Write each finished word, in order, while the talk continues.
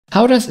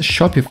How does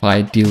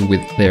Shopify deal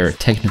with their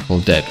technical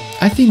debt?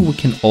 I think we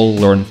can all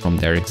learn from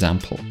their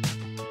example.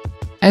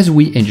 As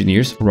we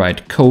engineers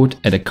write code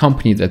at a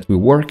company that we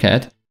work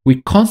at,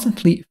 we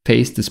constantly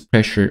face this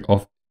pressure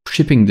of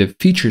shipping the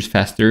features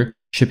faster,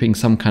 shipping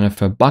some kind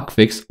of a bug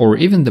fix, or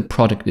even the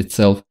product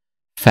itself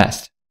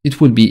fast. It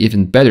would be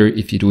even better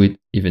if you do it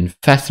even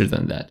faster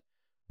than that.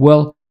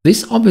 Well,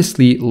 this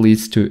obviously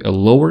leads to a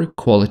lower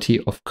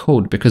quality of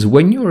code because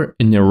when you're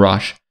in a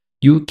rush,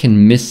 you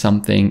can miss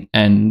something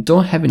and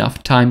don't have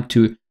enough time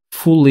to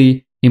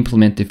fully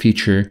implement the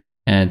feature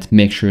and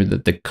make sure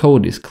that the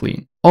code is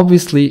clean.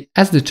 Obviously,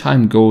 as the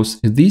time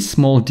goes, these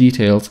small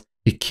details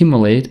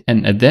accumulate,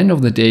 and at the end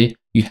of the day,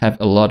 you have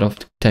a lot of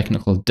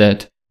technical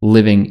debt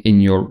living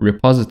in your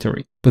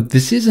repository. But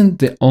this isn't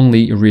the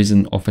only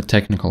reason of a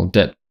technical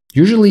debt.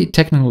 Usually,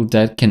 technical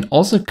debt can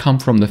also come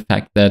from the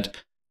fact that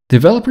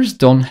developers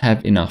don't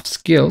have enough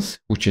skills,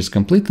 which is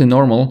completely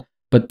normal,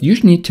 but you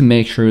need to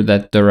make sure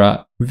that there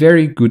are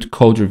very good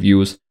code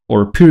reviews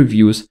or peer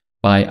reviews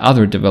by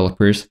other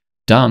developers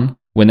done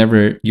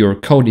whenever your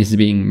code is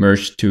being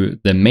merged to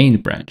the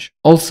main branch.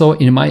 Also,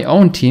 in my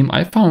own team,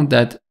 I found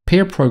that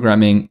pair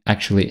programming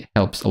actually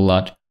helps a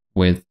lot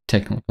with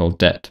technical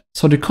debt.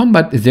 So to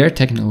combat their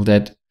technical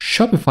debt,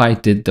 Shopify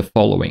did the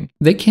following.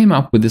 They came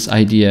up with this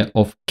idea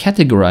of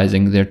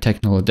categorizing their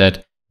technical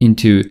debt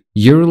into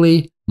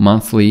yearly,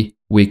 monthly,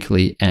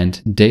 weekly,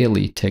 and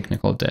daily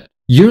technical debt.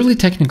 Yearly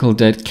technical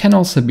debt can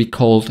also be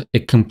called a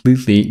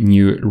completely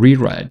new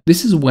rewrite.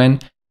 This is when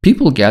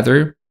people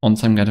gather on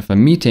some kind of a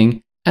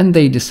meeting and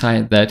they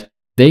decide that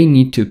they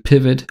need to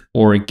pivot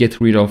or get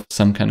rid of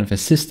some kind of a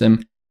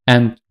system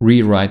and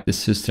rewrite the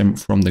system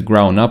from the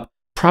ground up,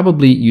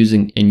 probably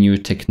using a new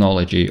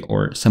technology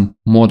or some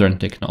modern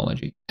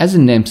technology. As the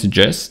name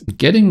suggests,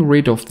 getting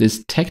rid of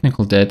this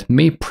technical debt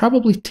may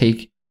probably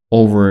take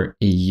over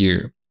a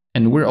year.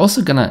 And we're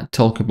also gonna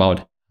talk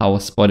about how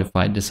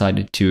Spotify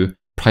decided to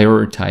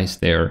prioritize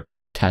their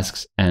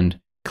tasks and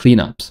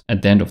cleanups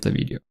at the end of the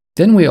video.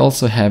 Then we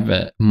also have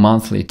a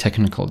monthly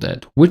technical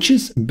debt, which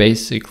is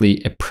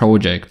basically a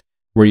project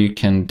where you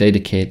can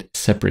dedicate a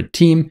separate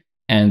team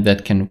and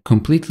that can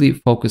completely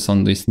focus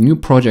on this new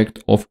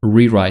project of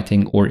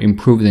rewriting or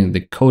improving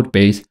the code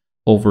base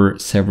over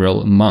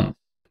several months.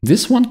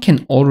 This one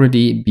can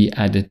already be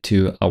added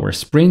to our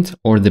sprint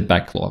or the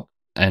backlog,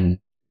 and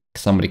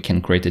somebody can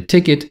create a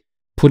ticket,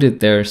 put it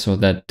there so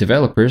that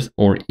developers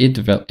or a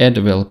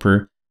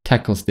developer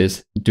tackles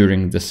this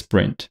during the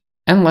sprint.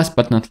 And last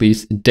but not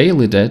least,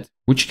 daily debt,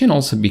 which can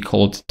also be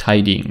called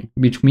tidying,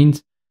 which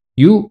means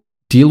you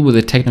deal with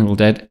the technical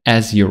debt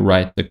as you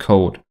write the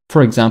code.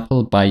 For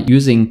example, by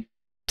using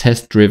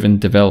test-driven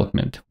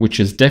development, which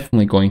is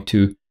definitely going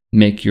to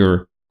make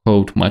your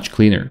code much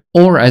cleaner.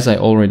 Or as I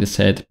already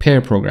said,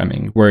 pair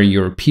programming, where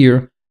your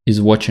peer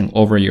is watching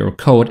over your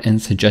code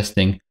and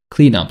suggesting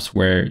cleanups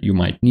where you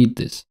might need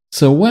this.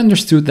 So we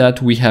understood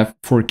that we have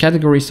 4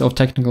 categories of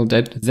technical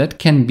debt that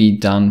can be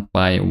done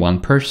by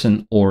one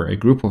person or a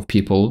group of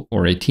people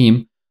or a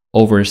team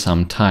over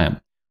some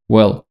time.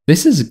 Well,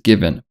 this is a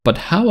given, but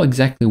how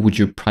exactly would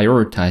you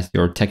prioritize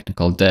your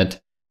technical debt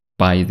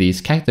by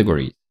these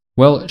categories?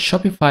 Well,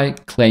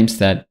 Shopify claims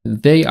that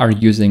they are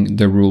using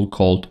the rule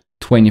called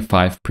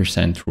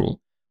 25%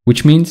 rule,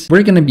 which means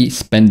we're going to be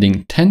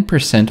spending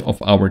 10% of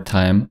our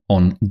time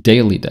on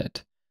daily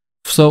debt.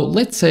 So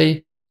let's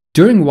say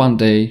during a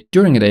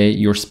day,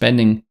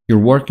 you're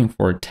working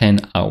for 10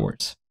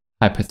 hours,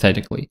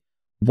 hypothetically.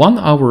 1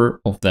 hour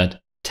of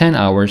that 10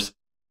 hours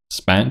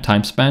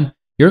time span,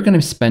 you're going to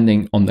be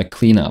spending on the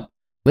cleanup.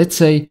 Let's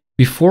say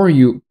before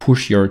you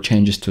push your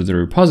changes to the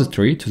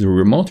repository, to the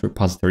remote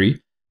repository,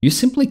 you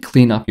simply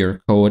clean up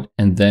your code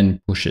and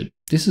then push it.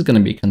 This is going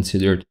to be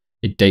considered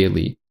a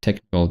daily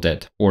technical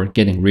debt, or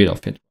getting rid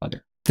of it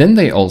rather. Then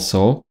they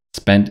also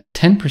spend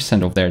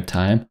 10% of their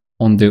time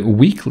on the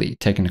weekly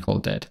technical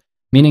debt,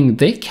 meaning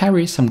they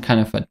carry some kind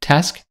of a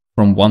task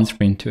from one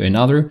sprint to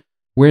another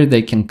where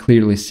they can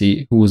clearly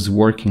see who is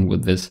working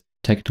with this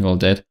technical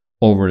debt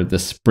over the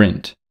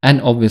sprint.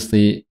 And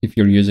obviously, if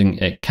you're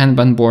using a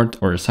Kanban board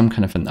or some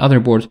kind of another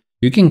board,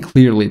 you can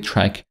clearly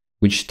track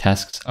which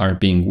tasks are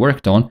being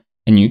worked on,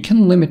 and you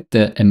can limit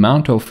the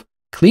amount of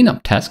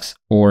cleanup tasks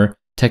or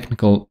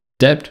technical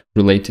debt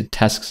related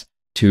tasks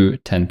to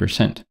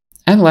 10%.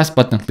 And last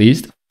but not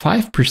least,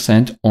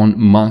 5% on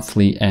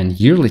monthly and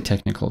yearly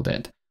technical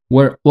debt,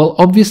 where, well,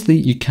 obviously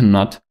you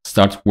cannot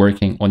start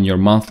working on your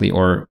monthly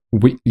or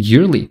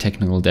yearly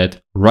technical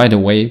debt right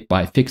away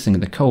by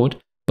fixing the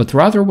code, but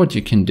rather what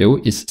you can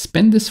do is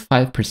spend this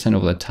 5%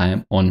 of the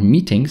time on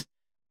meetings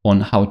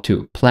on how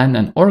to plan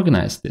and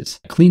organize this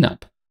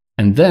cleanup.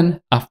 And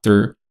then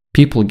after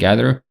people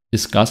gather,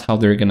 discuss how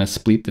they're going to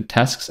split the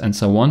tasks and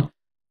so on,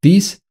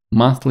 these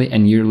monthly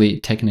and yearly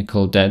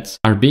technical debts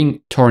are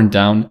being torn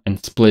down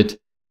and split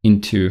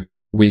into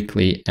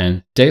weekly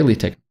and daily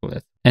technical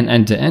debts. And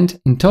at the end,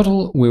 in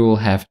total, we will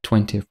have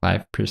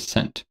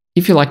 25%.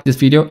 If you liked this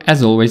video,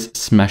 as always,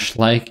 smash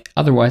like.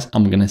 Otherwise,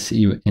 I'm gonna see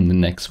you in the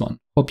next one.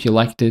 Hope you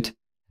liked it.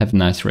 Have a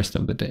nice rest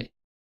of the day.